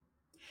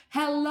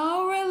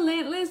Hello,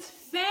 Relentless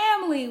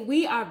family.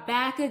 We are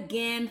back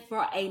again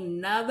for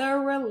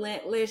another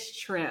relentless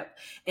trip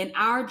in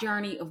our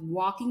journey of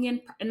walking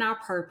in our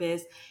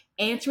purpose,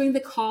 answering the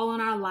call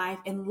on our life,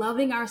 and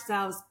loving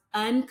ourselves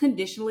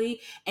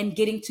unconditionally and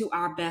getting to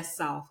our best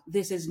self.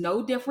 This is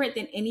no different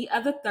than any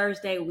other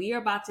Thursday. We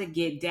are about to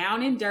get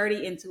down and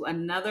dirty into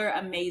another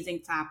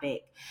amazing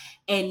topic.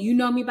 And you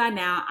know me by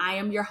now. I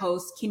am your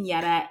host,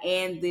 Kenyatta,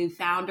 and the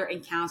founder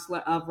and counselor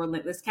of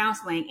Relentless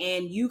Counseling.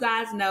 And you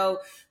guys know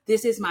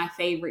this is my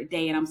favorite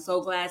day, and I'm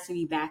so glad to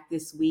be back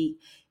this week.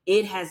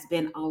 It has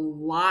been a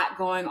lot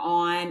going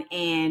on,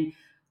 and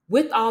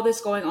with all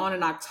this going on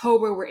in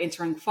October, we're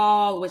entering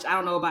fall, which I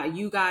don't know about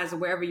you guys or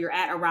wherever you're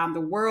at around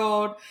the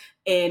world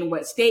and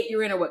what state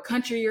you're in or what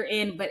country you're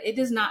in, but it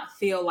does not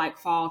feel like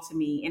fall to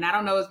me. And I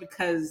don't know if it's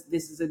because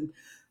this is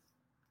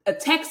a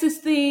Texas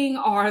thing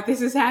or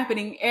this is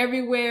happening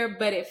everywhere,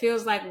 but it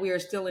feels like we are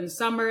still in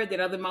summer. Then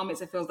other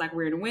moments it feels like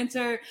we're in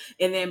winter.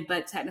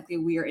 But technically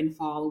we are in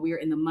fall. We are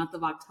in the month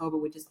of October,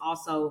 which is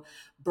also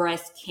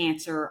Breast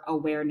Cancer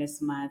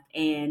Awareness Month.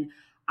 And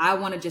I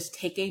want to just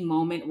take a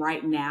moment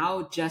right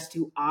now just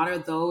to honor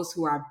those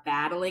who are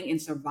battling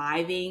and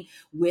surviving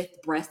with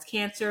breast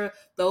cancer,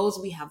 those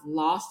we have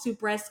lost to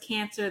breast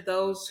cancer,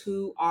 those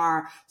who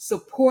are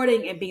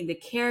supporting and being the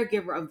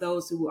caregiver of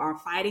those who are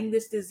fighting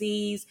this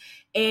disease,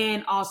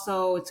 and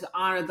also to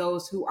honor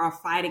those who are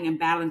fighting and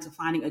battling to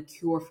finding a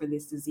cure for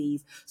this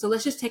disease. So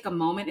let's just take a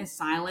moment in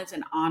silence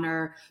and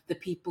honor the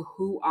people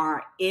who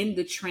are in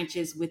the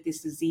trenches with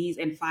this disease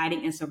and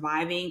fighting and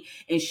surviving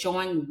and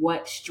showing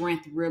what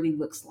strength really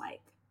looks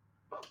like.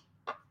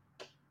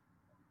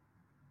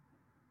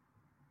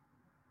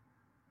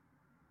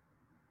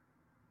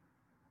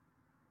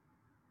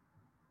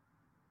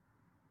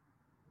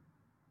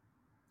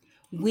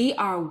 We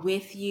are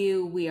with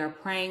you. We are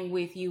praying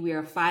with you. We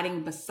are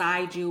fighting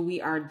beside you.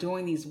 We are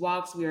doing these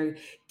walks. We are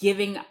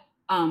giving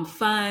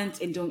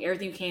funds and doing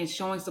everything we can,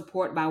 showing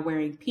support by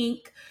wearing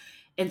pink.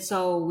 And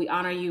so we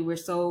honor you. We're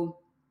so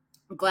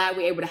glad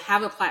we're able to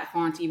have a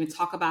platform to even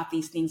talk about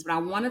these things. But I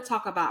want to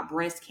talk about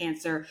breast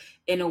cancer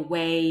in a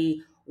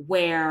way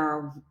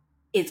where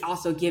it's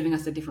also giving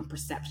us a different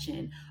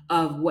perception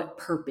of what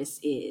purpose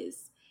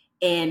is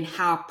and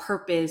how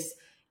purpose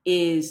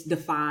is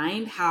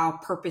defined, how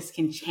purpose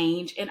can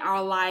change in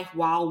our life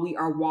while we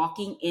are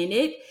walking in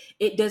it.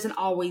 It doesn't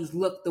always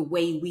look the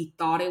way we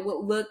thought it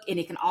would look, and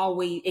it can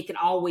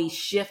always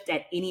shift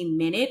at any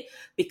minute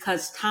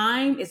because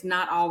time is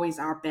not always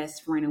our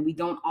best friend, and we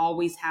don't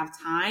always have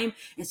time.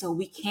 And so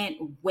we can't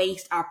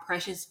waste our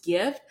precious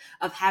gift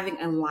of having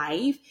a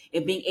life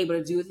and being able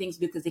to do things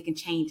because it can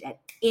change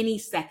at any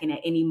second, at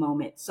any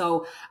moment.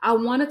 So I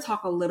want to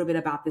talk a little bit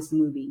about this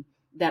movie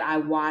that I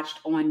watched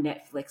on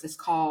Netflix. It's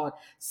called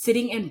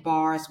Sitting in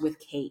Bars with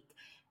Cake.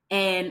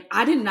 And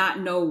I did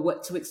not know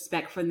what to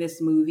expect from this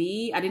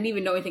movie. I didn't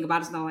even know anything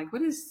about it. So I'm like,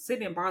 what is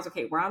sitting in bars with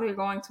cake? Why are they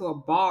going to a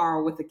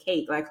bar with a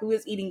cake? Like, who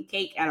is eating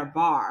cake at a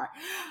bar?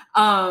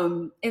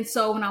 And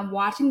so when I'm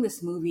watching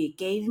this movie, it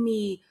gave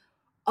me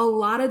a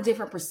lot of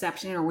different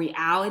perception and a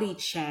reality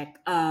check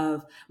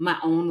of my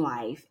own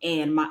life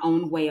and my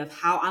own way of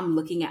how I'm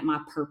looking at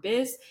my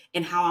purpose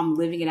and how I'm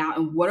living it out,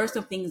 and what are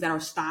some things that are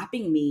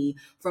stopping me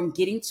from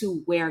getting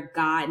to where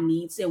God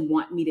needs and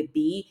want me to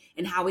be,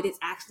 and how it is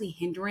actually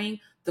hindering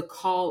the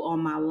call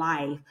on my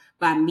life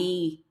by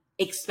me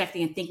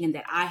expecting and thinking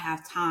that I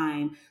have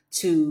time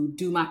to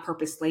do my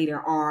purpose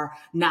later, or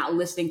not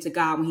listening to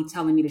God when he's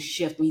telling me to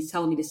shift, when he's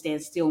telling me to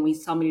stand still, when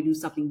he's telling me to do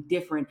something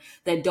different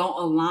that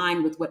don't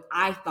align with what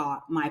I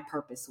thought my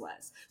purpose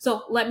was.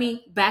 So let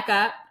me back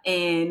up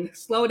and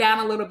slow down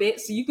a little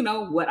bit so you can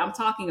know what I'm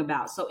talking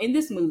about. So in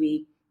this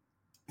movie,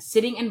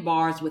 Sitting in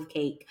Bars with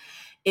Cake,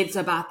 it's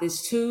about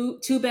this two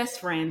best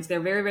friends.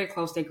 They're very, very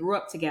close. They grew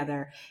up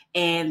together,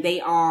 and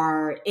they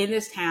are in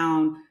this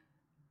town.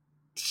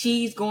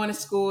 She's going to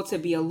school to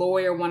be a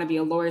lawyer, want to be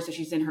a lawyer, so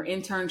she's in her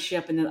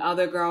internship. And the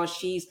other girl,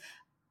 she's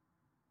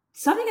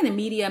something in the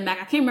media. I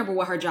can't remember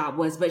what her job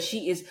was, but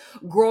she is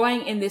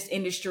growing in this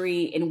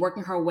industry and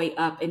working her way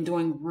up and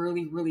doing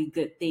really, really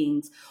good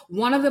things.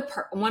 One of the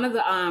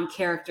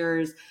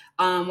characters,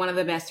 one of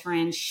the best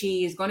friends,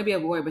 she is going to be a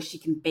lawyer, but she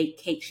can bake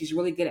cake. She's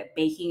really good at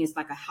baking. It's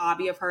like a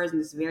hobby of hers,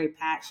 and she's very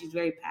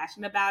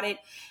passionate about it.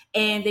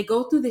 And they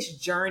go through this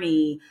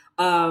journey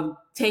of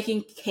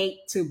taking cake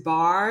to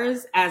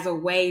bars as a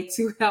way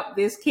to help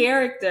this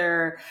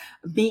character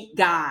meet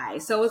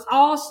guys. So it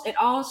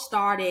all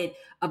started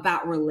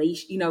about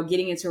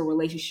getting into a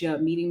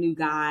relationship, meeting new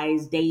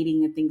guys,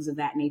 dating, and things of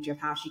that nature, of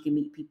how she can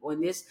meet people.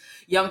 And this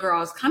young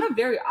girl is kind of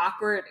very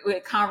awkward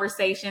with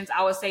conversations.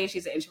 I would say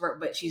she's an introvert,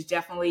 but she's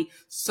definitely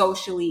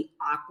socially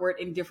awkward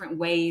in different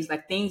ways,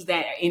 like things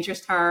that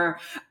interest her.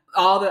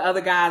 All the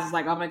other guys is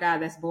like, oh my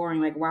God, that's boring.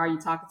 Like, why are you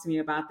talking to me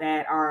about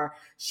that? Or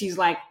she's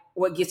like,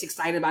 what gets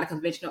excited about a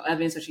conventional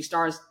oven. So she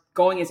starts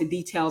going into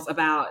details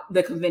about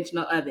the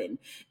conventional oven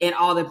and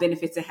all the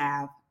benefits it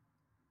have.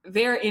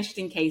 very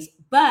interesting case,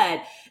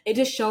 but it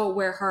just showed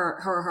where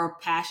her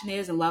passion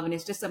is and love, and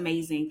it's just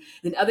amazing.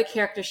 Then other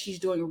characters, she's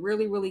doing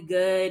really really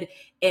good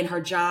in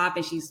her job,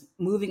 and she's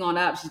moving on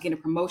up. She's getting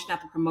promotion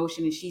after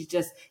promotion, and she's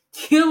just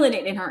killing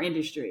it in her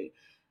industry.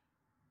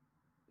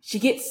 She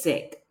gets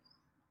sick,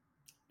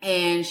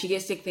 and she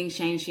gets sick. Things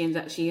change. She ends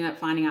up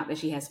finding out that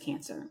she has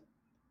cancer.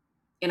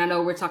 And I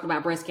know we're talking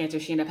about breast cancer.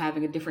 She ended up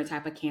having a different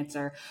type of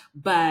cancer,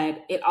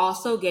 but it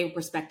also gave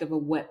perspective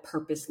of what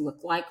purpose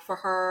looked like for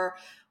her,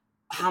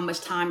 how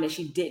much time that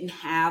she didn't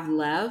have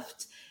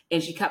left.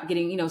 And she kept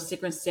getting,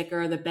 sicker and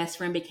sicker. The best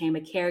friend became a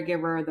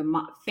caregiver.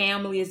 The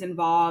family is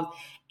involved.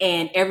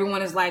 And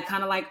everyone is like,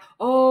 kind of like,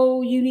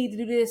 oh, you need to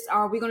do this.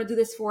 Or we're going to do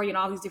this for you, and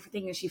all these different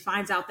things. And she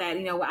finds out that,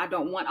 I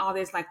don't want all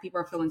this. Like, people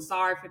are feeling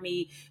sorry for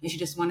me. And she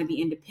just want to be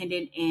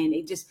independent. And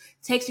it just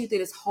takes you through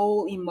this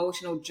whole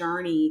emotional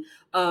journey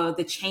of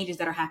the changes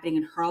that are happening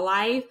in her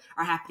life,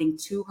 are happening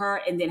to her,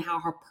 and then how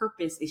her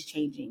purpose is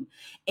changing.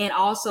 And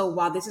also,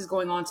 while this is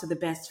going on to the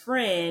best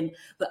friend,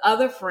 the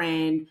other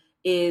friend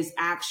is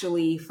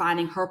actually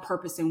finding her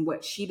purpose in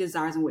what she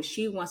desires and what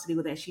she wants to do,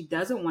 with that she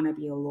doesn't want to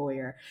be a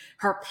lawyer.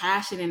 Her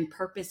passion and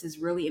purpose is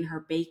really in her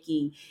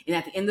baking. And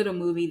at the end of the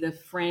movie, the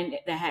friend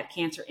that had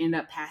cancer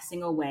ended up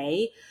passing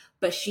away,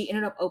 but she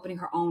ended up opening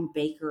her own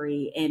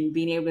bakery and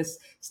being able to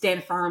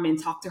stand firm and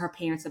talk to her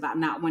parents about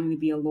not wanting to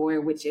be a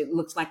lawyer, which it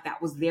looks like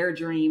that was their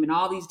dream, and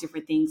all these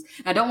different things.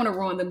 And I don't want to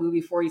ruin the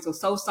movie for you,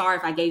 so sorry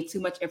if I gave too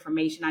much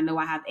information. I know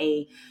I have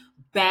a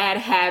bad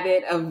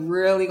habit of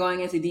really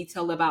going into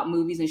detail about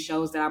movies and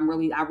shows that I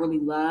really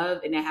love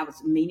and that have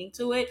some meaning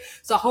to it.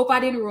 So I hope I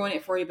didn't ruin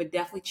it for you, but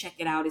definitely check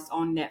it out. It's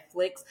on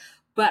Netflix.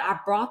 But I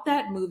brought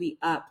that movie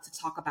up to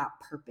talk about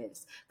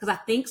purpose, because I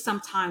think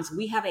sometimes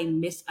we have a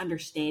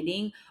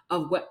misunderstanding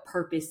of what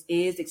purpose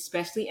is,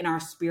 especially in our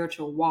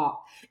spiritual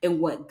walk,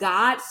 and what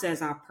God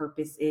says our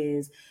purpose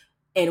is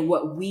and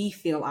what we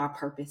feel our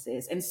purpose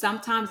is. And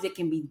sometimes it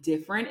can be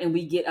different, and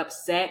we get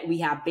upset. We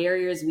have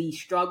barriers. We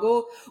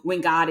struggle when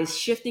God is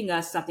shifting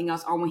us something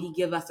else, or when he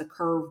give us a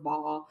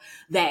curveball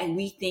that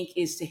we think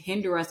is to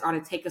hinder us or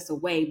to take us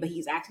away. But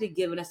he's actually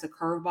given us a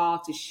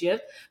curveball to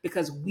shift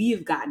because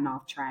we've gotten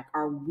off track,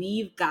 or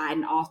we've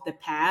gotten off the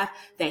path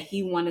that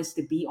he wants us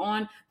to be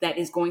on, that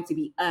is going to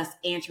be us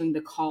answering the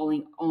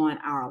calling on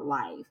our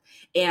life.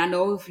 And I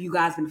know if you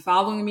guys been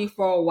following me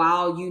for a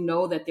while, you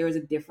know that there is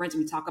a difference.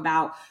 We talk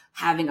about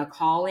having a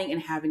calling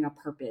and having a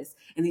purpose.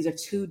 And these are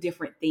two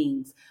different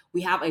things.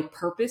 We have a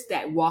purpose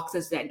that walks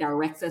us, that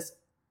directs us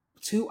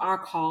to our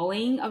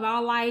calling of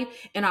our life.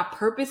 And our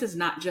purpose is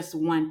not just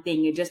one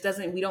thing. It just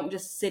doesn't, we don't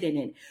just sit in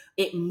it.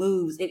 It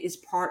moves. It is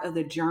part of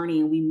the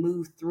journey, and we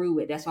move through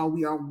it. That's why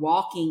we are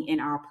walking in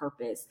our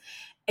purpose.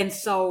 And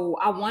so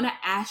I want to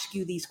ask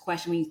you these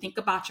questions when you think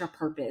about your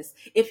purpose.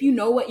 If you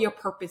know what your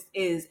purpose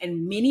is,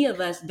 and many of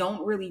us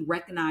don't really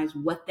recognize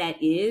what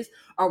that is,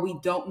 or we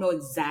don't know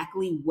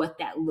exactly what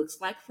that looks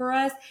like for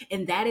us,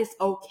 and that is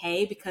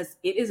okay, because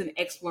it is an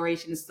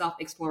exploration, a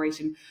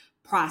self-exploration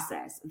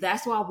process.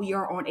 That's why we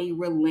are on a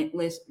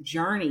relentless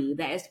journey.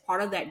 That is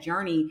part of that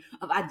journey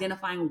of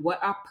identifying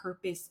what our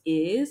purpose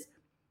is.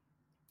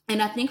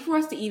 And I think for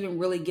us to even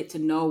really get to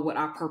know what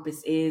our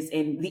purpose is,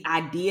 and the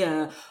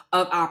idea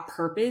of our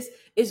purpose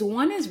is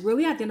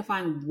really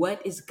identifying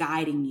what is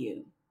guiding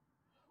you.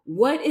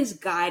 What is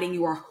guiding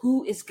you, or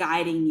who is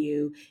guiding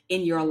you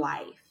in your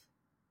life?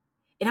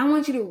 And I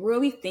want you to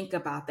really think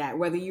about that,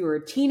 whether you're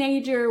a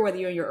teenager, whether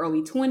you're in your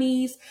early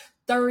 20s,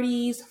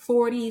 30s,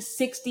 40s,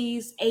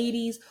 60s,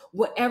 80s,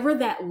 whatever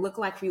that look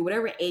like for you,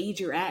 whatever age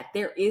you're at,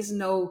 there is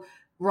no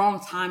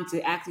wrong time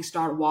to actually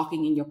start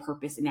walking in your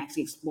purpose and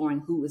actually exploring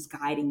who is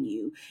guiding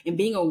you and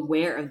being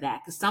aware of that.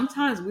 Because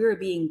sometimes we're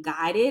being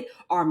guided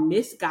or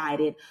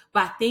misguided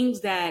by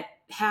things that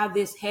have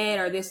this head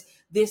or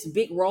this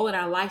big role in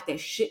our life that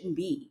shouldn't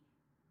be.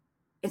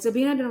 And so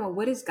being able to know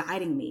what is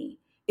guiding me.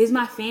 Is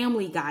my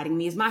family guiding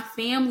me? Is my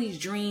family's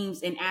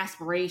dreams and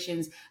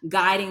aspirations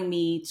guiding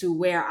me to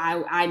where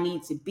I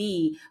need to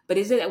be? But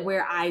is it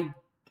where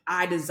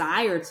I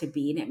desire to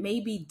be? And it may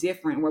be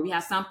different, where we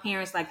have some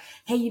parents like,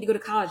 hey, you need to go to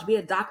college, be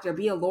a doctor,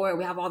 be a lawyer.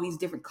 We have all these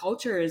different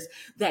cultures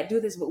that do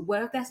this. But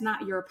what if that's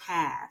not your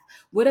path?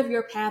 What if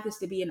your path is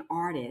to be an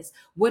artist?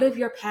 What if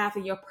your path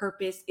and your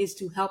purpose is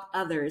to help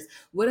others?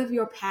 What if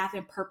your path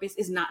and purpose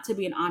is not to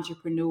be an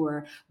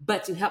entrepreneur,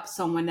 but to help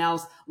someone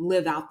else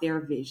live out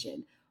their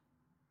vision?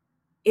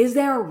 Is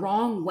there a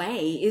wrong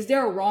way? Is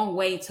there a wrong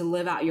way to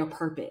live out your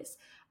purpose?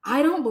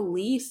 I don't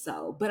believe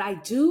so, but I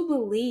do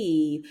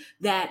believe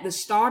that the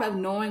start of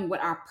knowing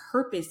what our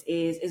purpose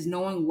is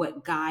knowing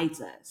what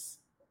guides us.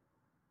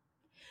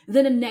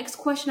 Then the next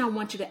question I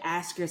want you to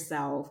ask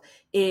yourself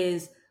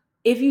is,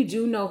 if you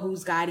do know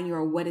who's guiding you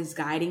or what is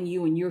guiding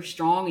you, and you're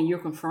strong and you're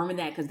confirming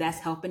that because that's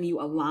helping you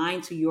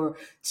align to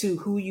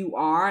who you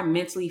are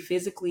mentally,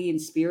 physically,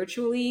 and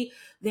spiritually,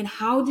 then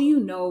how do you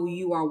know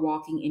you are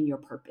walking in your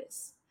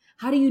purpose?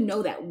 How do you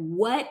know that?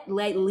 What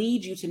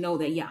leads you to know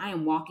that, yeah, I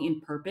am walking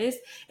in purpose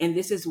and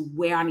this is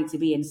where I need to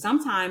be? And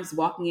sometimes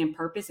walking in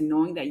purpose and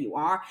knowing that you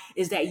are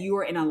is that you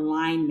are in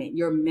alignment.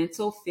 Your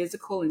mental,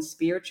 physical, and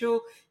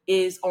spiritual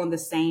is on the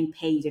same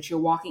page, that you're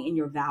walking in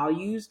your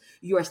values.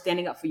 You are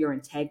standing up for your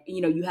integrity.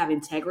 You have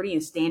integrity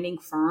and standing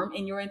firm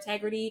in your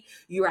integrity.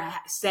 You are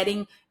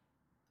setting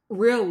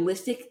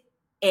realistic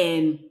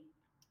and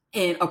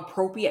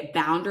appropriate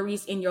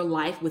boundaries in your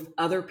life with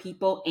other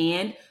people,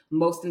 and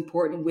most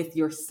important with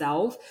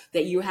yourself,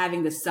 that you're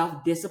having the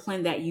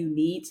self-discipline that you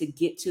need to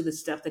get to the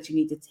stuff that you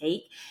need to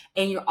take.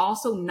 And you're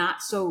also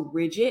not so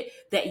rigid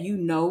that you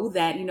know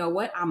that, you know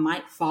what, I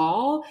might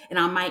fall and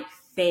I might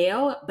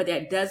fail, but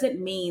that doesn't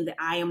mean that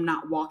I am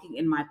not walking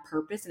in my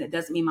purpose. And it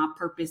doesn't mean my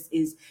purpose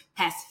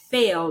has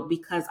failed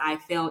because I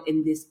failed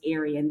in this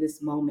area, in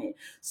this moment.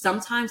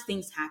 Sometimes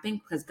things happen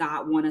because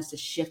God wants us to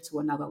shift to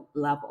another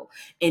level,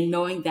 and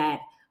knowing that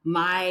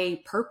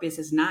my purpose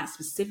is not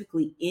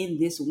specifically in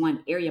this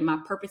one area. My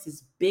purpose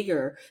is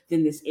bigger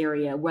than this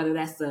area, whether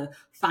that's the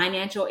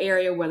financial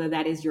area, whether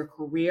that is your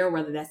career,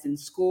 whether that's in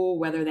school,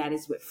 whether that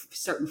is with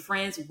certain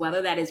friends, whether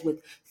that is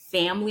with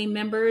family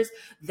members,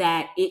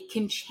 that it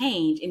can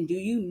change. And do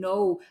you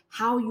know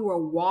how you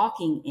are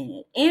walking in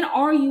it? And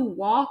are you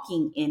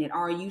walking in it?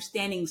 Are you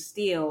standing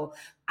still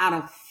out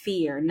of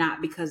fear?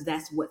 Not because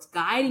that's what's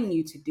guiding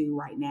you to do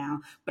right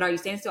now, but are you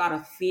standing still out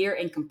of fear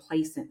and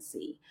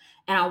complacency?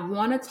 And I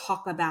want to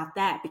talk about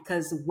that,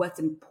 because what's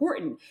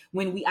important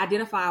when we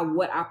identify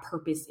what our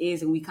purpose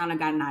is and we kind of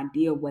got an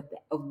idea of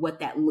what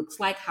that looks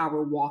like, how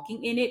we're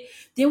walking in it,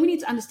 then we need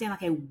to understand,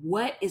 okay,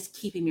 what is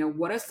keeping me, or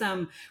what are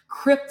some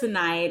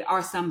kryptonite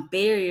or some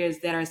barriers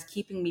that are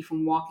keeping me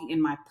from walking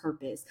in my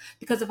purpose?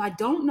 Because if I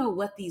don't know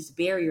what these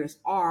barriers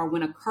are,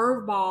 when a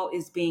curveball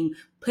is being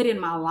put in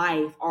my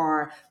life,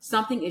 or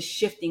something is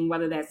shifting,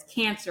 whether that's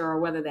cancer or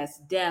whether that's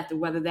death, or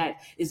whether that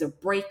is a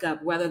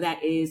breakup, whether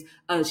that is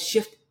a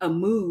shift, a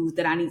move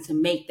that I need to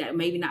make that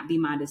maybe not be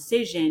my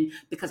decision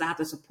because I have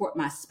to support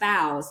my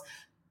spouse,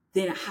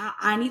 then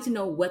I need to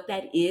know what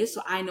that is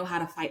so I know how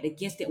to fight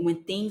against it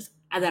when things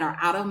that are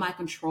out of my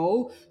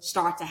control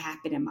start to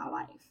happen in my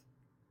life.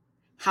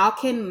 How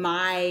can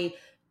my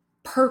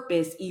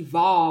purpose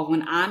evolve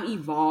when I'm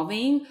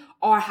evolving?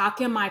 Or how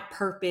can my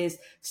purpose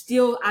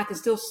I can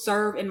still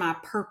serve in my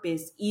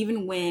purpose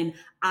even when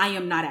I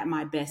am not at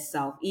my best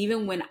self,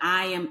 even when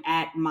I am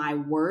at my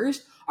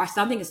worst, or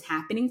something is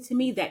happening to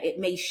me that it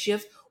may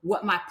shift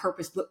what my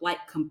purpose look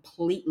like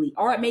completely,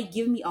 or it may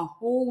give me a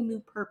whole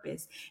new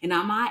purpose. And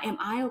am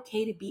I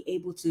okay to be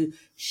able to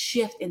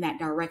shift in that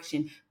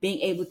direction, being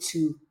able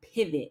to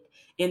pivot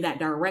in that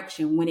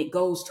direction when it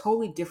goes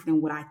totally different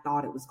than what I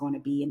thought it was going to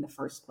be in the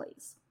first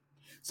place?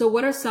 So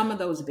what are some of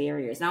those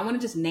barriers? And I want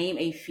to just name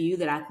a few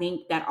that I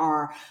think that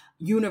are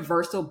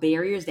universal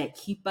barriers that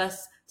keep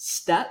us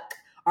stuck,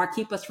 or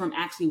keep us from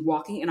actually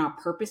walking in our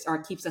purpose, or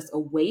keeps us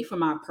away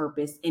from our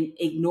purpose and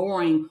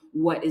ignoring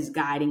what is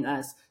guiding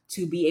us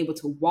to be able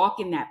to walk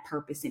in that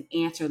purpose and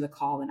answer the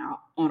call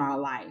on our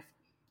life.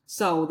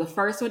 So the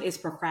first one is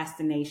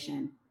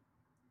procrastination.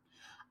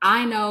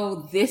 I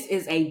know this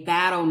is a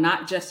battle,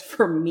 not just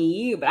for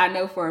me, but I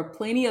know for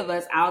plenty of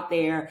us out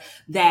there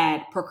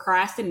that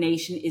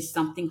procrastination is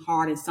something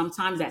hard. And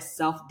sometimes that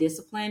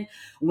self-discipline,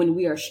 when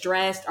we are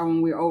stressed or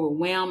when we're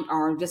overwhelmed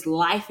or just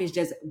life is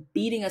just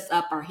beating us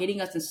up or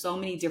hitting us in so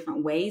many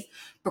different ways,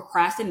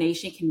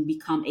 procrastination can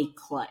become a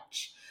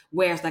clutch.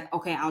 Where it's like,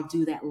 okay, I'll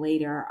do that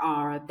later,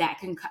 or that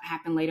can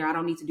happen later. I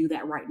don't need to do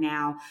that right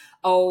now.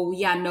 Oh,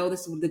 yeah, I know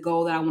this is the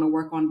goal that I want to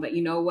work on, but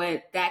you know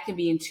what? That can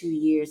be in 2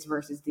 years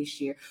versus this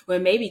year. Well,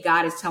 maybe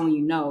God is telling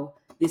you, no,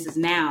 this is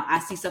now. I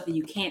see something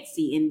you can't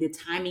see, and the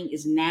timing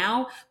is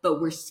now, but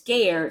we're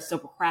scared. So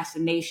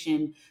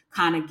procrastination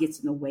kind of gets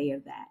in the way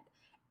of that.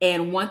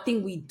 And one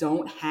thing we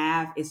don't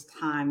have is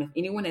time. If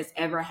anyone has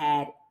ever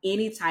had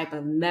any type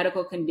of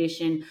medical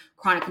condition,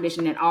 chronic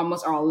condition that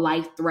almost are a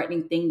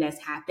life-threatening thing that's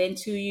happened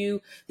to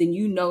you, then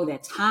you know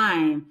that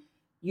time,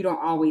 you don't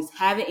always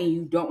have it, and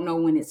you don't know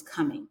when it's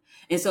coming.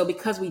 And so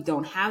because we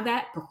don't have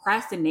that,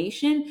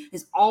 procrastination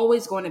is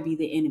always going to be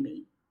the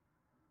enemy.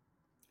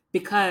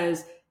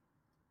 Because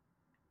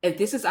if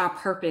this is our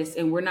purpose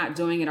and we're not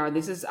doing it, or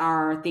this is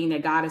our thing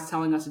that God is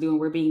telling us to do and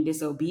we're being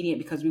disobedient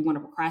because we want to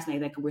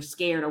procrastinate, like we're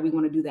scared or we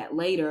want to do that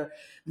later,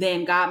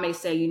 then God may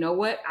say, you know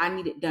what, I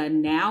need it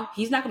done now.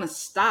 He's not going to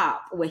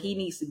stop what he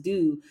needs to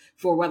do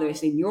for whether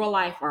it's in your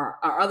life or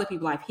other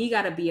people's life. He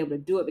got to be able to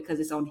do it because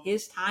it's on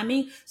his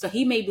timing. So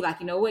he may be like,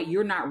 you know what,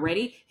 you're not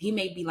ready. He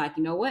may be like,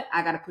 you know what,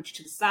 I got to put you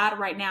to the side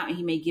right now. And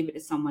he may give it to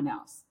someone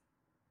else.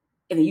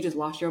 And then you just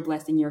lost your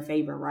blessing, your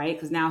favor, right?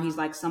 Because now he's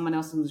like someone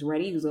else who's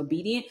ready, who's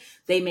obedient.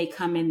 They may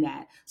come in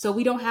that. So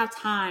we don't have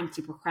time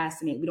to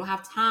procrastinate. We don't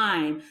have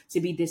time to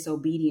be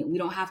disobedient. We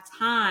don't have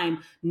time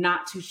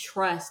not to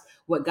trust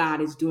what God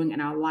is doing in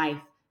our life.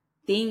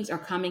 Things are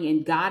coming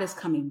and God is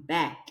coming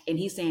back. And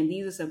he's saying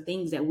these are some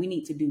things that we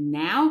need to do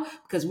now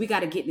because we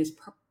got to get this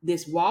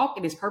this walk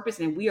and this purpose,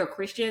 and we are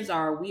Christians,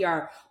 or we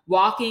are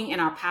walking in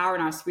our power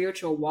and our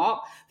spiritual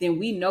walk, then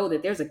we know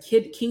that there's a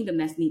kingdom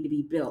that's need to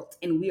be built,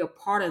 and we are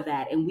part of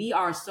that, and we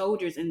are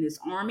soldiers in this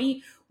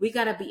army. We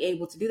got to be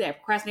able to do that.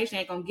 Procrastination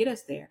ain't gonna get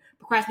us there.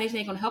 Procrastination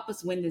ain't gonna help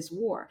us win this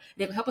war.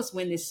 They're gonna help us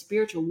win this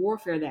spiritual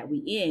warfare that we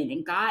in,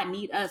 and God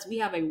need us. We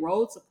have a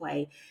role to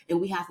play,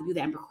 and we have to do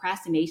that, and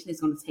procrastination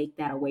is going to take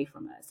that away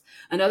from us.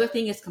 Another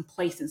thing is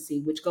complacency,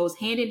 which goes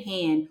hand in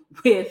hand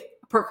with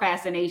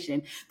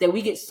procrastination, that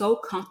we get so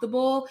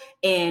comfortable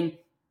and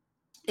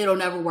it'll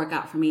never work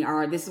out for me,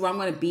 or this is where I'm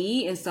going to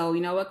be. And so,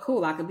 you know what?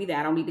 Cool. I can be that.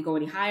 I don't need to go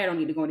any higher. I don't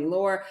need to go any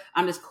lower.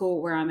 I'm just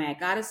cool where I'm at.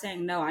 God is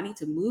saying, no, I need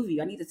to move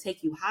you. I need to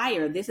take you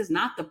higher. This is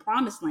not the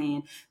promised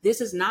land. This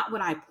is not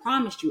what I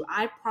promised you.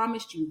 I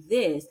promised you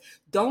this.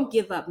 Don't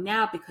give up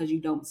now because you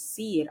don't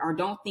see it, or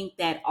don't think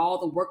that all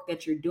the work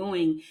that you're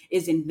doing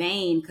is in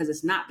vain, because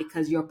it's not,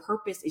 because your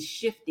purpose is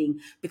shifting,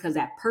 because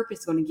that purpose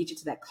is going to get you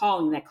to that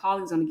calling. That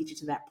calling is going to get you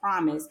to that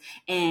promise.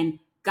 And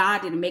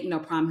God didn't make no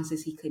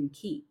promises he couldn't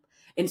keep.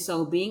 And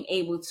so being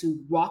able to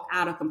walk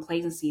out of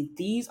complacency,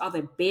 these are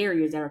the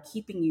barriers that are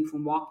keeping you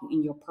from walking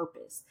in your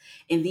purpose.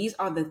 And these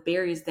are the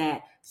barriers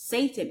that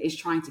Satan is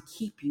trying to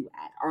keep you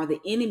at, or the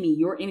enemy,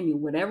 your enemy,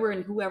 whatever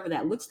and whoever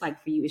that looks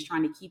like for you, is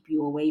trying to keep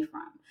you away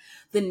from.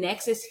 The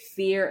next is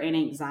fear and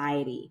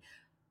anxiety.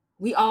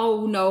 We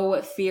all know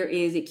what fear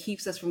is. It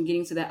keeps us from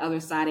getting to that other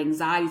side.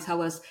 Anxiety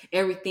tells us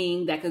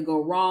everything that could go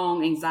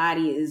wrong.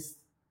 Anxiety is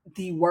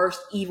the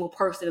worst evil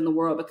person in the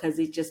world, because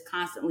it just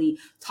constantly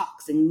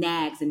talks and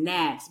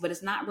nags, but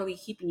it's not really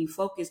keeping you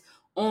focused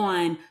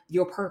on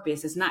your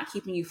purpose. It's not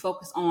keeping you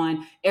focused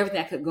on everything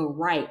that could go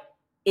right.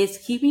 It's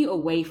keeping you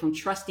away from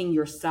trusting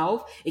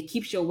yourself. It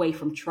keeps you away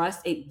from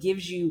trust. It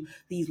gives you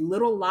these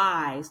little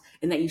lies,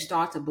 and that you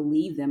start to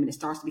believe them, and it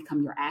starts to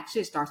become your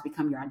action. It starts to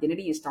become your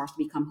identity. It starts to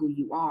become who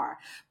you are.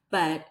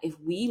 But if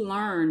we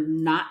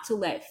learn not to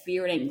let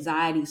fear and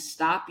anxiety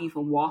stop you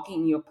from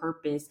walking in your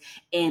purpose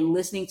and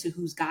listening to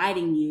who's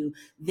guiding you,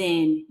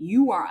 then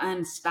you are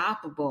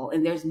unstoppable.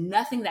 And there's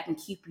nothing that can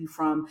keep you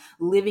from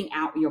living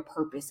out your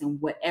purpose,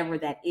 and whatever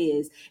that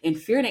is. And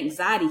fear and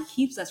anxiety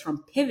keeps us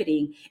from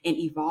pivoting and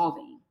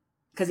evolving,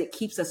 because it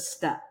keeps us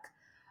stuck.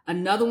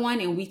 Another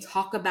one, and we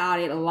talk about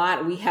it a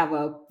lot. We have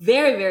a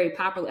very, very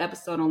popular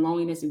episode on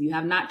loneliness. If you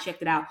have not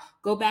checked it out,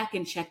 go back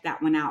and check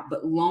that one out.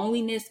 But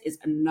loneliness is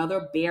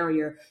another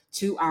barrier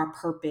to our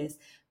purpose,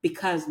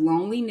 because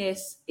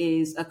loneliness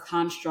is a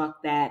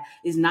construct that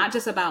is not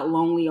just about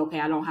lonely. Okay,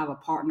 I don't have a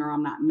partner,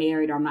 I'm not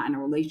married, or I'm not in a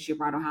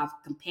relationship, or I don't have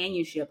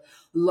companionship.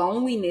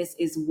 Loneliness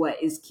is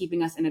what is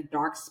keeping us in a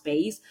dark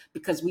space,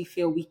 because we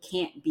feel we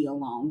can't be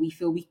alone. We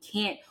feel we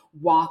can't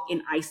walk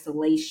in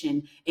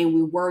isolation, and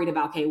we're worried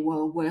about, okay,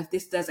 well, what if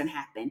this doesn't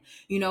happen?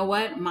 You know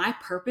what? My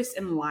purpose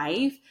in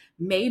life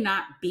may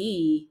not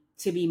be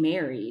to be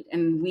married.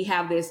 And we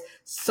have this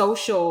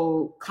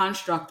social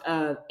construct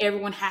of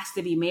everyone has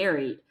to be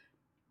married.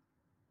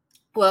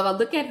 Well, if I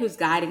look at who's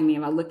guiding me,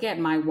 if I look at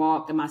my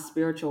walk and my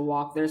spiritual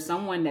walk, there's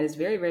someone that is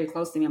very, very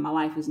close to me in my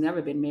life who's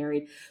never been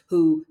married,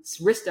 who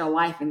risked their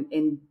life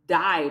and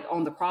died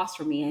on the cross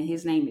for me. And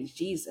his name is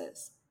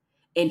Jesus.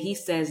 And he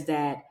says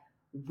that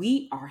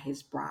we are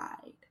his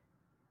bride.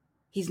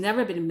 He's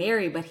never been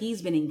married, but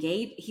he's been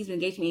engaged. He's been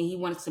engaged to me, and he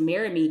wants to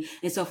marry me.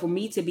 And so for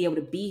me to be able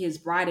to be his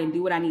bride and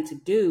do what I need to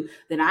do,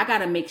 then I got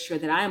to make sure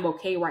that I am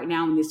okay right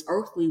now in this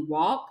earthly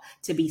walk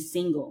to be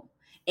single.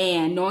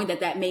 And knowing that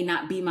that may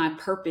not be my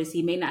purpose.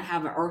 He may not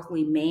have an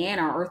earthly man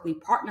or earthly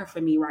partner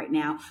for me right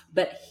now,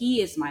 but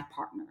he is my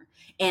partner.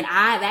 And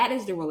that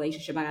is the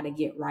relationship I got to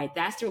get right.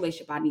 That's the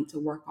relationship I need to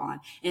work on.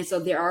 And so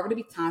there are going to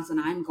be times when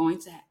I'm going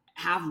to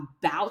have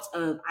bouts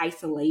of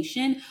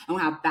isolation. I'm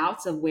gonna have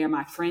bouts of where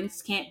my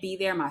friends can't be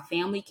there, my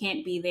family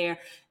can't be there.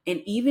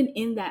 And even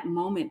in that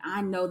moment,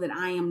 I know that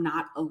I am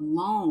not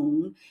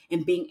alone,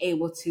 and being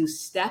able to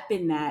step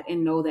in that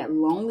and know that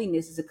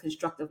loneliness is a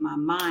construct of my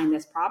mind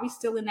that's probably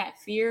still in that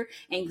fear,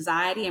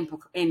 anxiety,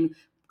 and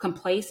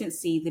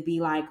complacency, to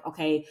be like,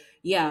 okay,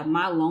 yeah,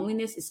 my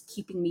loneliness is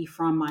keeping me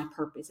from my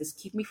purpose. It's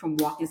keeping me from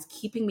walking. It's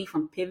keeping me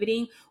from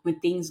pivoting when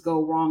things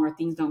go wrong or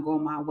things don't go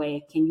my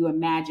way. Can you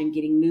imagine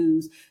getting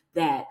news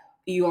that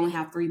you only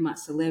have 3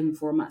 months to live and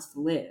 4 months to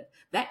live?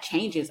 That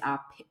changes our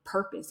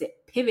purpose.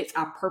 It pivots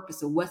our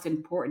purpose of what's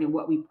important and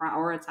what we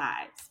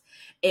prioritize.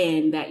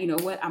 And that, you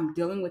know what, I'm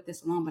dealing with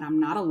this alone, but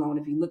I'm not alone.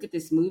 If you look at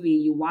this movie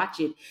and you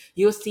watch it,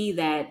 you'll see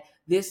that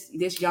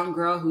this young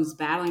girl who's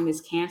battling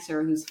this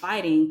cancer, who's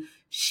fighting,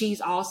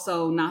 she's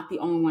also not the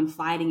only one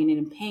fighting and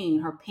in pain.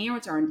 Her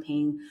parents are in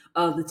pain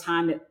of the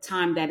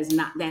time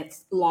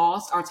that's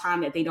lost, or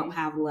time that they don't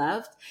have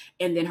left.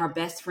 And then her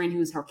best friend,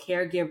 who's her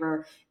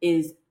caregiver,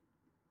 is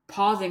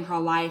pausing her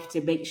life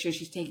to make sure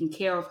she's taking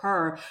care of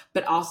her,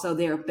 but also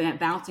they're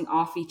bouncing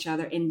off each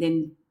other. And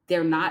then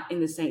they're not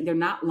they're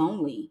not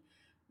lonely.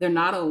 They're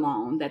not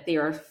alone, that they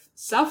are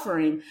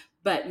suffering,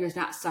 but you're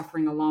not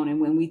suffering alone. And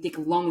when we think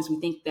of loneliness, we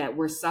think that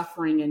we're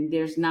suffering and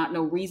there's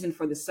no reason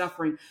for the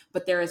suffering,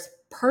 but there is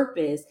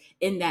purpose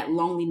in that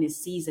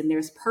loneliness season.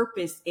 There's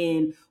purpose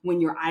in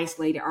when you're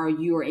isolated or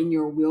you're in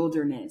your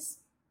wilderness.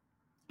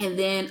 And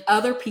then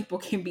other people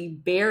can be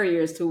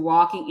barriers to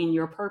walking in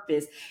your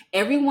purpose.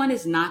 Everyone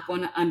is not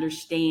going to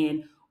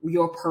understand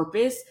your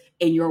purpose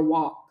and your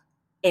walk.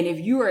 And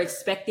if you are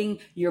expecting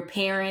your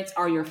parents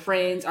or your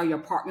friends or your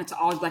partner to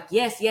always be like,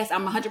 yes, yes,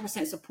 I'm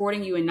 100%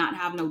 supporting you and not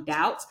have no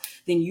doubts,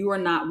 then you are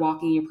not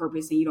walking your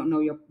purpose and you don't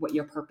know what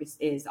your purpose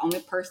is. The only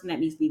person that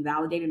needs to be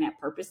validated in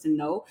that purpose and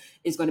know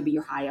is going to be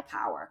your higher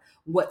power.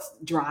 What's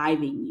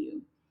driving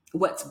you?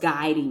 What's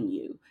guiding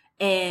you?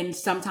 And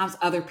sometimes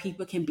other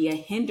people can be a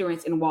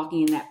hindrance in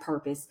walking in that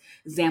purpose.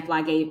 Example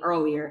I gave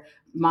earlier,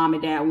 mom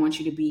and dad want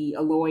you to be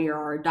a lawyer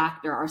or a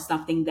doctor or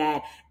something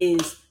that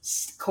is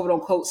quote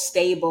unquote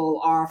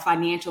stable or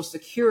financial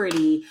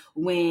security,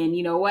 when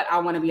you know what, I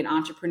want to be an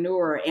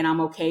entrepreneur and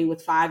I'm okay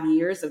with 5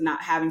 years of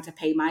not having to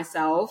pay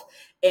myself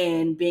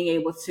and being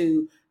able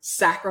to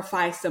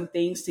sacrifice some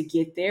things to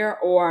get there.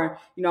 Or,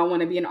 I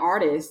want to be an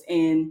artist,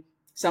 and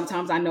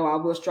sometimes I know I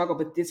will struggle,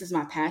 but this is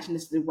my passion.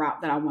 This is the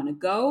route that I want to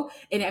go.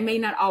 And it may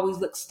not always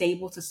look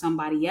stable to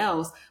somebody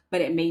else,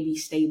 but it may be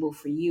stable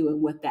for you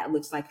and what that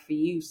looks like for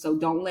you. So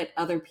don't let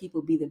other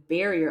people be the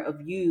barrier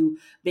of you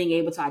being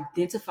able to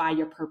identify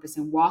your purpose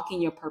and walk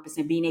in your purpose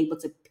and being able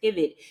to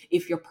pivot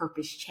if your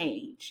purpose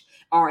change,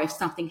 or if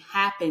something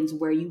happens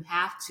where you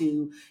have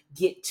to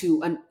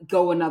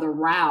go another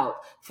route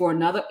for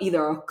another,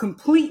 either a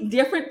complete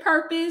different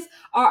purpose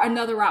or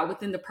another route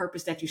within the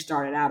purpose that you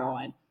started out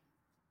on.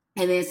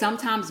 And then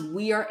sometimes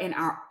we are in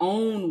our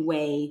own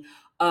way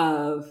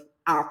of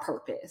our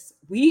purpose.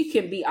 We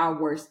can be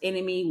our worst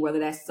enemy, whether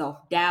that's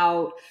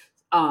self-doubt,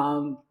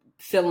 um,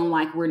 feeling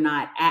like we're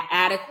not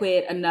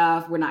adequate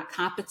enough, we're not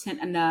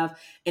competent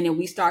enough. And then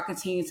we start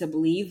continuing to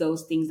believe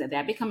those things,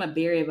 that become a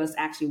barrier of us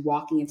actually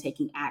walking and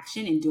taking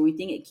action and doing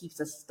things. It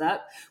keeps us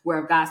stuck.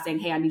 Where if God's saying,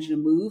 hey, I need you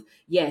to move.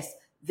 Yes,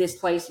 this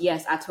place.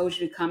 Yes, I told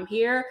you to come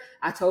here.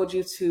 I told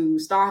you to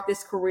start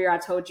this career. I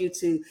told you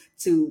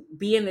to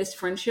be in this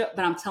friendship,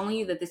 but I'm telling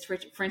you that this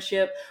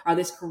friendship or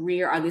this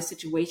career or this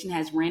situation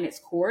has ran its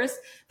course,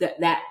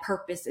 that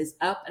purpose is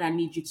up, and I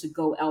need you to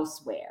go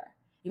elsewhere.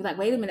 You're like,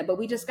 wait a minute, but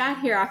we just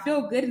got here. I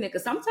feel good in it.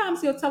 Because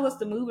sometimes he'll tell us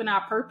to move in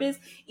our purpose,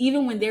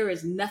 even when there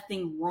is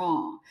nothing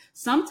wrong.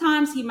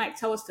 Sometimes he might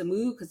tell us to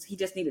move because he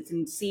just needed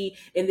to see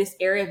in this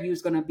area of you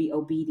is going to be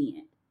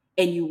obedient.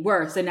 And you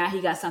were. So now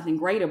he got something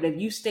greater. But if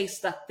you stay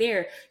stuck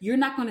there, you're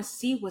not going to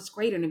see what's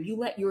greater. And if you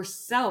let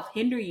yourself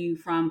hinder you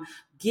from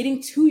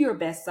getting to your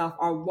best self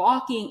or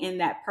walking in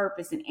that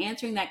purpose and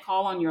answering that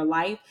call on your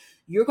life,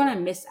 you're going to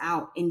miss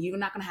out, and you're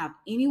not going to have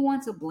anyone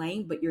to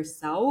blame but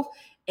yourself.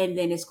 And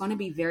then it's going to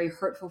be very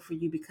hurtful for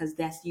you because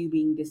that's you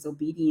being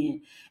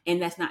disobedient, and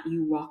that's not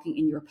you walking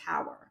in your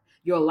power.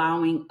 You're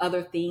allowing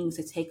other things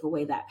to take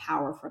away that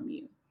power from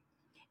you.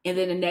 And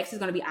then the next is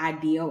going to be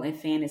ideal and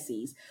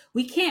fantasies.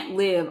 We can't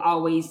live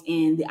always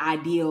in the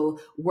ideal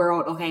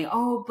world. Okay,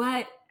 oh,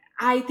 but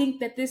I think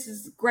that this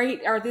is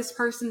great, or this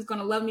person's going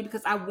to love me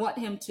because I want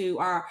him to,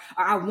 or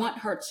I want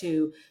her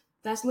to.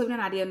 That's living an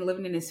idea and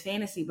living in this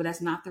fantasy, but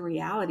that's not the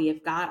reality.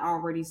 If God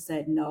already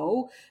said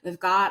no, if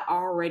God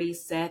already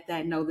said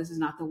that no, this is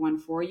not the one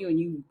for you, and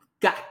you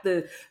got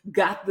the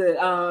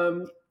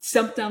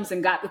symptoms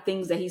and got the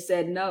things that He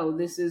said no,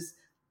 this is,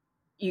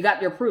 you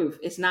got your proof,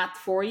 it's not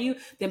for you,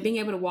 then being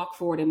able to walk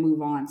forward and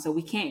move on. So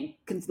we can't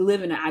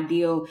live in an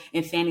ideal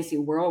and fantasy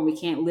world. We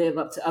can't live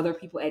up to other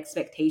people's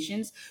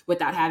expectations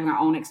without having our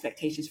own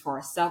expectations for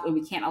ourselves. And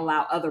we can't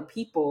allow other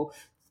people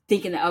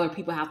thinking that other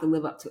people have to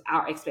live up to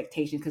our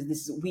expectations,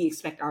 because we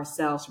expect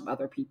ourselves from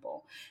other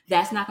people.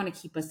 That's not going to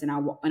keep us in our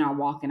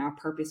walk and our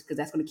purpose, because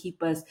that's going to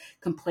keep us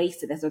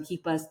complacent. That's going to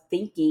keep us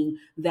thinking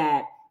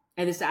that,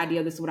 and this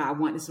idea, this is what I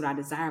want, this is what I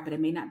desire, but it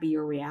may not be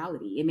your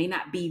reality. It may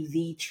not be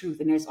the truth.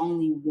 And there's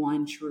only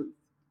one truth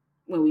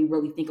when we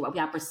really think about it. We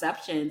have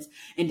perceptions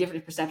and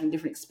different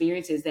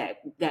experiences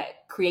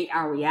that create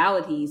our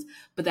realities,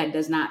 but that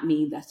does not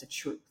mean that's the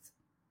truth.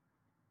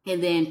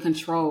 And then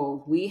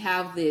control. We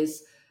have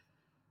this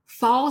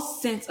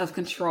false sense of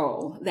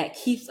control that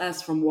keeps us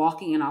from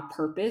walking in our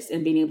purpose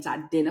and being able to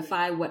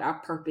identify what our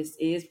purpose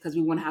is, because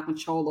we want to have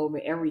control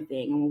over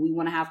everything. And when we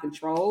want to have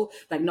control,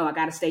 like, no, I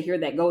got to stay here,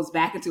 that goes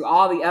back into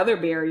all the other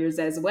barriers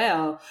as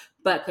well.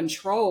 But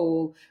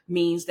control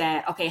means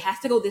that, okay, it has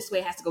to go this way,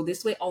 it has to go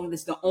this way only. This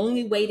is the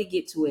only way to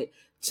get to it.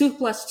 2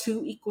 +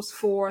 2 =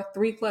 4,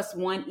 3 +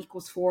 1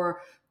 =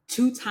 4.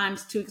 2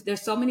 times 2.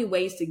 There's so many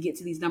ways to get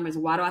to these numbers.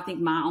 Why do I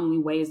think my only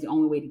way is the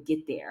only way to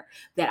get there?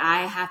 That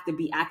I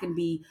can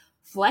be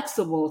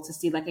flexible to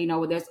see, like,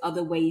 there's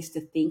other ways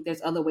to think,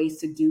 there's other ways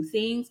to do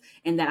things,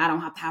 and that I don't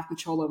have to have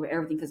control over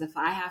everything. Because if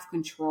I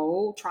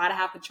try to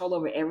have control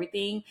over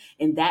everything,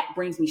 and that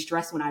brings me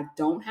stress when I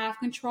don't have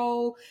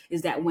control,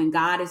 is that when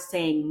God is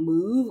saying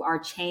move or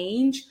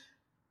change,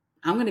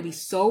 I'm going to be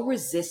so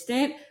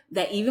resistant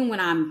that even when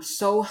I'm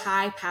so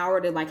high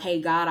powered and like, hey,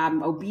 God,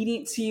 I'm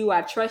obedient to you,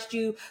 I trust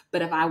you.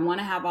 But if I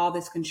want to have all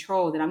this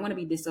control, then I'm going to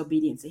be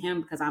disobedient to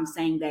Him, because I'm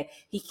saying that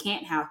He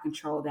can't have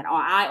control, that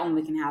I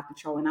only can have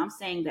control. And I'm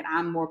saying that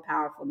I'm more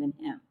powerful than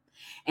Him.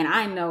 And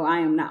I know I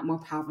am not more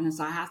powerful than Him.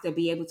 So I have to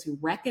be able to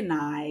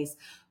recognize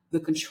the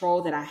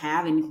control that I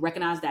have, and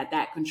recognize that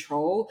that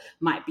control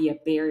might be a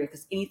barrier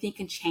because anything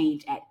can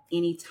change at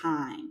any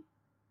time.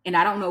 And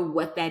I don't know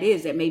what that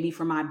is. It may be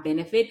for my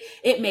benefit.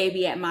 It may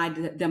be at my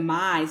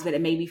demise, but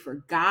it may be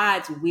for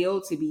God's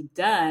will to be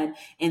done.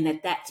 And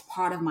that's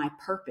part of my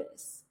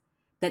purpose.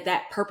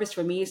 That purpose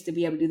for me is to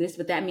be able to do this,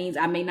 but that means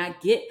I may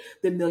not get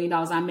the $1 million.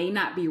 I may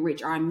not be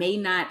rich, or I may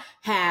not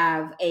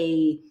have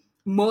a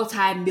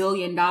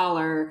multi-million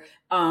dollar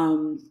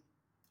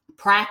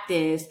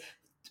practice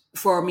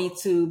for me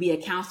to be a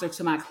counselor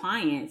to my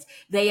clients.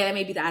 That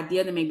may be the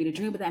idea, that may be the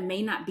dream, but that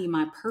may not be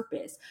my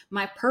purpose.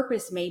 My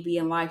purpose may be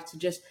in life to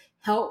just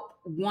help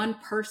one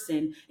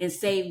person and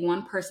save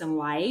one person's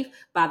life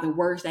by the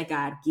words that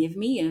God give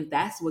me. And if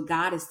that's what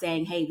God is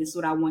saying, hey, this is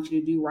what I want you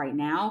to do right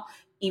now,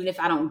 even if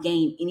I don't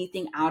gain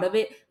anything out of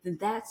it, then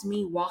that's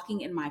me walking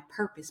in my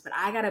purpose. But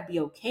I got to be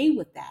okay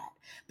with that,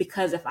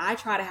 because if I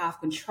try to have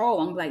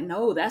control, I'm like,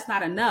 no, that's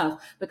not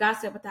enough. But God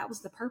said, but that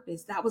was the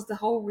purpose. That was the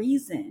whole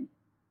reason.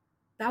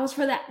 That was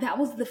for that. That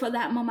was for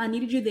that moment. I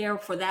needed you there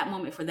for that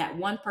moment, for that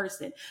one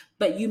person.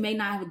 But you may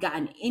not have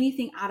gotten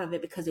anything out of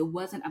it because it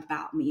wasn't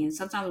about me. And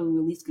sometimes when we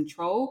release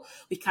control,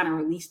 we kind of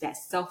release that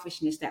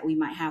selfishness that we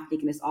might have,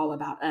 thinking it's all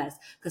about us.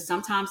 Because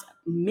sometimes,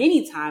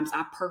 many times,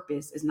 our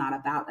purpose is not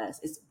about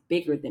us. It's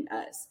bigger than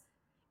us,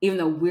 even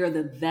though we're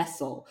the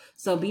vessel.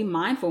 So be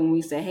mindful when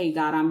we say, hey,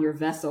 God, I'm your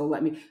vessel.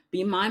 Let me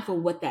be mindful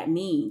what that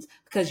means,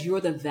 because you're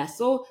the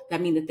vessel.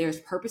 That means that there's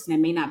purpose, and it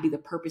may not be the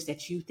purpose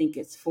that you think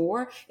it's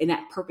for. And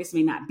that purpose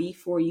may not be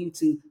for you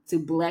to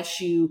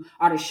bless you,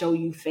 or to show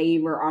you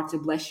favor, or to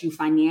bless you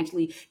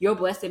financially. Your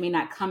blessing may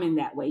not come in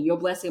that way. Your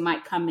blessing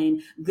might come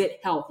in good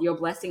health. Your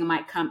blessing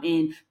might come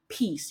in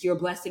peace. Your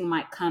blessing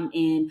might come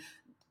in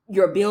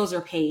your bills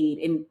are paid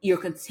and you're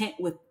content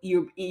with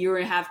you're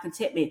gonna have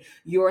contentment.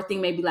 Your thing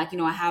may be like,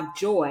 I have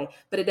joy,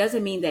 but it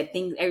doesn't mean that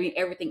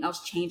everything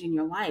else change in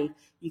your life.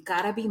 You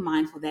gotta be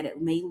mindful that it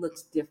may look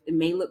different. It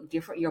may look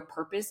different. Your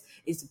purpose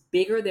is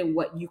bigger than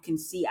what you can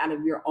see out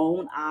of your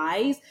own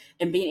eyes,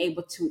 and being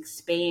able to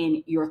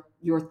expand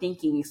your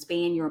thinking,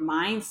 expand your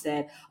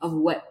mindset of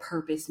what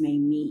purpose may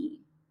mean,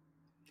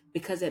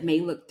 because it may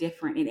look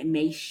different and it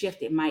may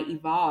shift, it might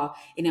evolve,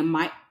 and it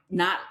might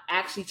not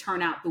actually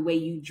turn out the way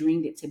you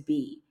dreamed it to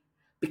be,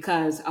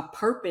 because a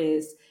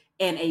purpose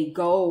and a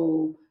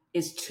goal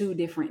is two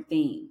different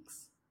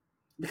things.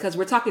 Because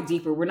we're talking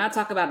deeper. We're not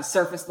talking about the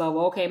surface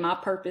level. Okay, my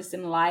purpose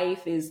in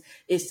life is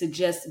to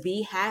just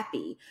be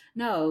happy.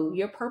 No,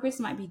 your purpose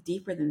might be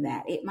deeper than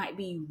that. It might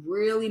be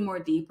really more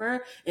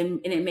deeper, and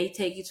it may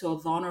take you to a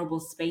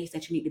vulnerable space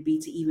that you need to be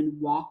to even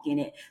walk in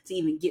it, to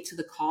even get to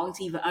the calling,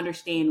 to even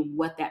understand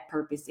what that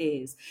purpose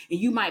is. And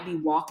you might be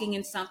walking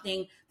in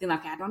something, then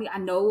like, I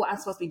know I'm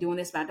supposed to be doing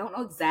this, but I don't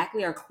know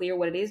exactly or clear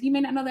what it is. You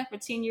may not know that for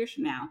 10 years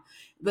from now.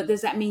 But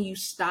does that mean you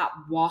stop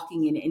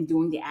walking in it and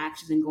doing the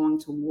actions and going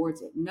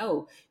towards it?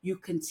 No, you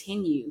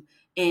continue.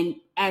 And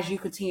as you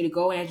continue to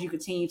go, and as you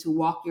continue to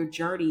walk your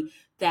journey,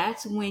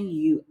 that's when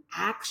you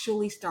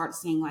actually start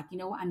seeing, like,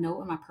 what, I know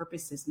what my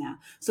purpose is now.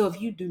 So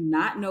if you do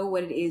not know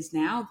what it is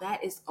now,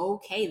 that is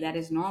okay. That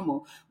is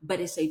normal,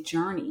 but it's a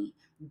journey.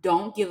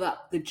 Don't give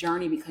up the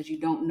journey because you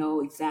don't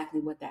know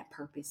exactly what that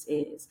purpose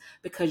is,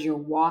 because you're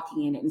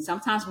walking in it. And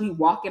sometimes we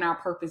walk in our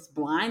purpose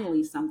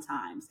blindly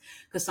sometimes,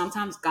 because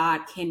sometimes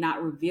God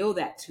cannot reveal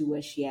that to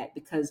us yet,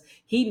 because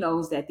he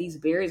knows that these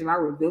barriers, if I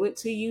reveal it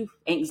to you,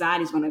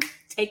 anxiety is going to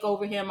take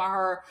over him or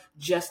her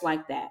just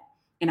like that.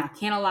 And I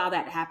can't allow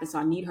that to happen. So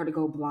I need her to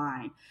go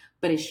blind.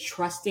 But it's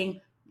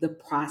trusting the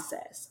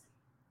process,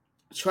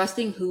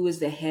 trusting who is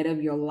the head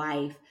of your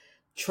life,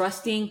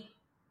 trusting,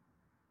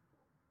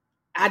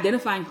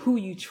 identifying who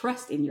you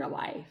trust in your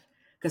life.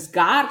 Because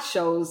God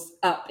shows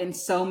up in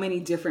so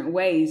many different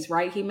ways,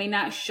 right? He may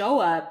not show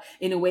up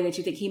in a way that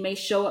you think. He may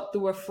show up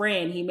through a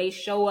friend. He may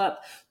show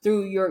up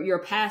through your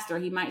pastor.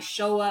 He might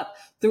show up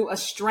through a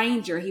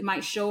stranger. He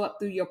might show up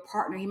through your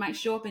partner. He might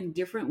show up in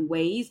different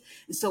ways.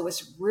 And so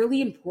it's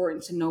really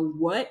important to know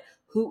what,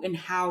 who, and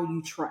how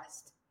you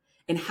trust.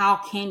 And how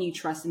can you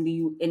trust?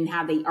 And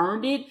how they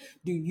earned it?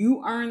 Do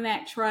you earn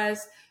that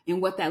trust?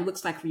 And what that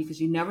looks like for you, because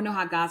you never know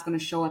how God's going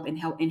to show up and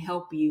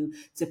help you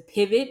to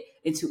pivot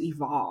and to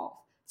evolve.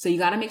 So you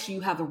got to make sure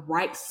you have the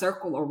right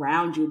circle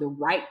around you, the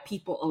right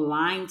people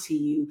aligned to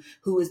you,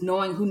 who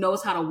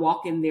knows how to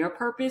walk in their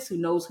purpose, who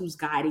knows who's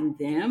guiding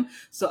them.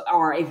 So,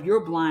 or if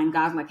you're blind,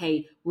 God's like,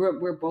 hey,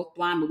 we're both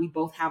blind, but we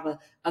both have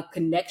a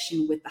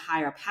connection with the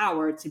higher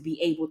power to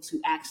be able to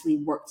actually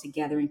work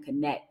together and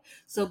connect.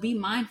 So be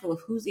mindful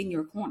of who's in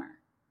your corner,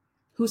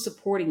 who's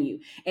supporting you,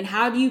 and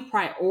how do you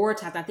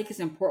prioritize. I think it's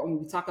important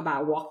when we talk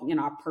about walking in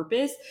our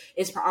purpose,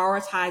 is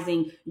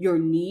prioritizing your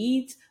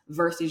needs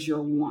versus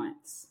your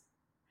wants.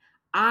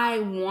 I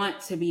want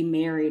to be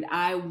married.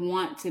 I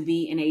want to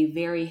be in a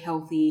very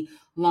healthy,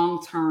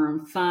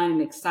 long-term, fun,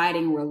 and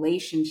exciting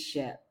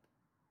relationship.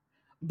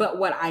 But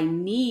what I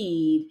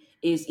need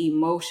is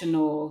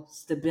emotional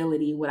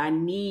stability. What I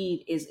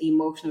need is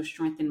emotional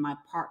strength in my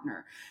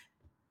partner.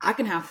 I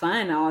can have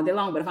fun all day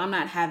long, but if I'm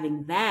not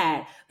having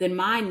that, then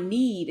my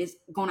need is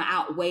going to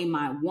outweigh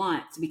my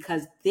wants,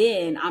 because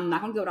then I'm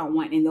not going to get what I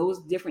want. And those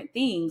different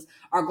things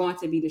are going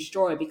to be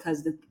destroyed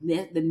because the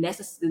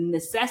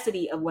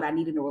necessity of what I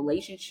need in a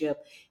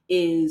relationship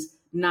is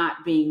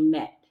not being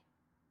met.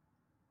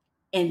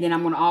 And then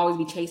I'm going to always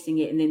be chasing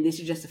it. And then this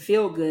is just a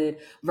feel good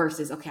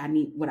versus, okay, I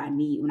need what I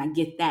need. When I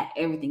get that,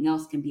 everything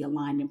else can be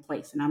aligned in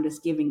place. And I'm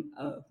just giving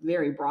a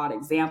very broad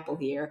example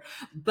here,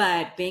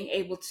 but being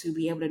able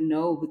to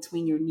know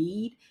between your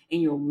need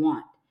and your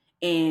want,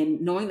 and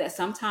knowing that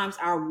sometimes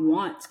our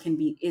wants can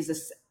be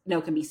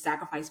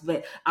sacrificed,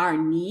 but our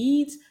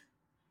needs,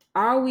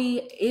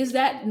 is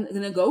that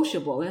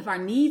negotiable? And if our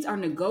needs are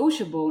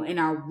negotiable and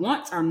our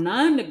wants are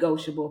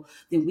non-negotiable,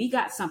 then we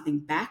got something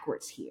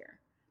backwards here.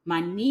 My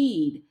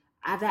need,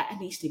 that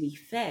needs to be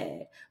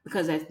fed,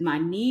 because if my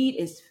need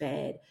is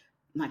fed,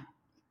 my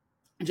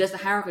just a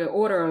hierarchical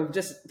order of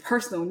just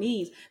personal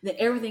needs, then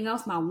everything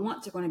else, my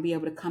wants are going to be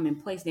able to come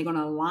in place. They're going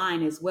to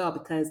align as well,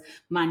 because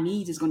my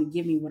needs is going to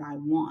give me what I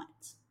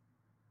want,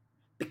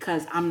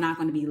 because I'm not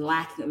going to be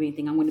lacking of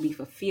anything. I'm going to be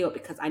fulfilled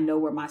because I know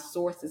where my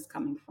source is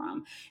coming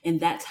from. And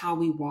that's how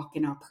we walk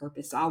in our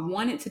purpose. So I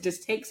wanted to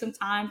just take some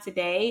time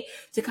today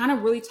to kind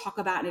of really talk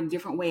about in a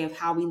different way of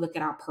how we look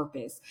at our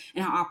purpose,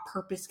 and how our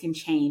purpose can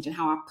change, and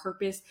how our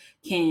purpose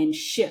can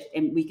shift,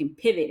 and we can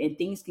pivot, and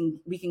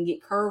we can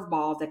get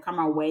curveballs that come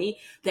our way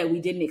that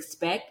we didn't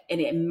expect. And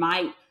it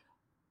might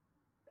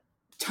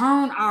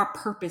turn our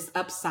purpose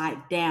upside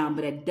down,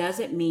 but it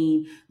doesn't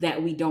mean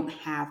that we don't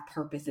have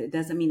purpose. It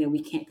doesn't mean that we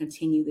can't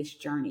continue this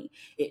journey.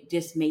 It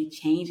just may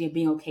change, and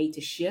being okay to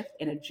shift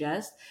and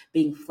adjust,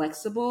 being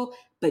flexible,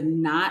 but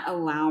not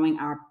allowing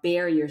our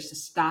barriers to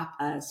stop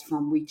us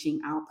from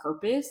reaching our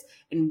purpose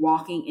and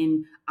walking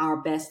in our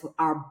best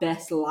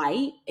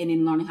light, and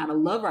in learning how to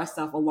love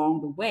ourselves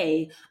along the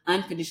way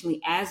unconditionally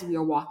as we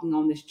are walking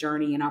on this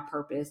journey in our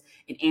purpose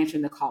and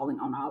answering the calling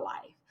on our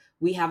life.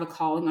 We have a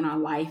calling on our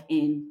life,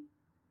 and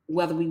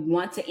whether we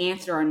want to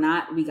answer or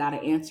not, we got to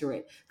answer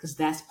it, because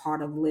that's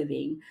part of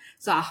living.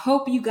 So I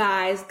hope you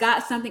guys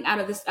got something out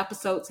of this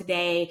episode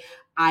today.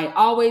 I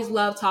always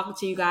love talking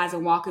to you guys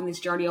and walking this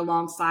journey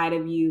alongside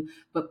of you.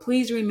 But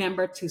please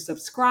remember to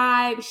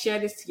subscribe, share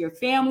this to your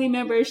family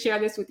members, share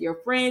this with your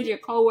friends, your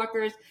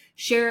coworkers,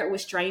 share it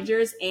with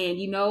strangers. And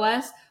you know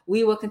us,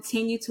 we will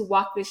continue to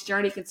walk this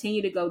journey,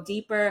 continue to go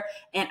deeper.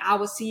 And I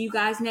will see you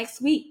guys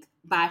next week.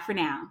 Bye for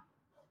now.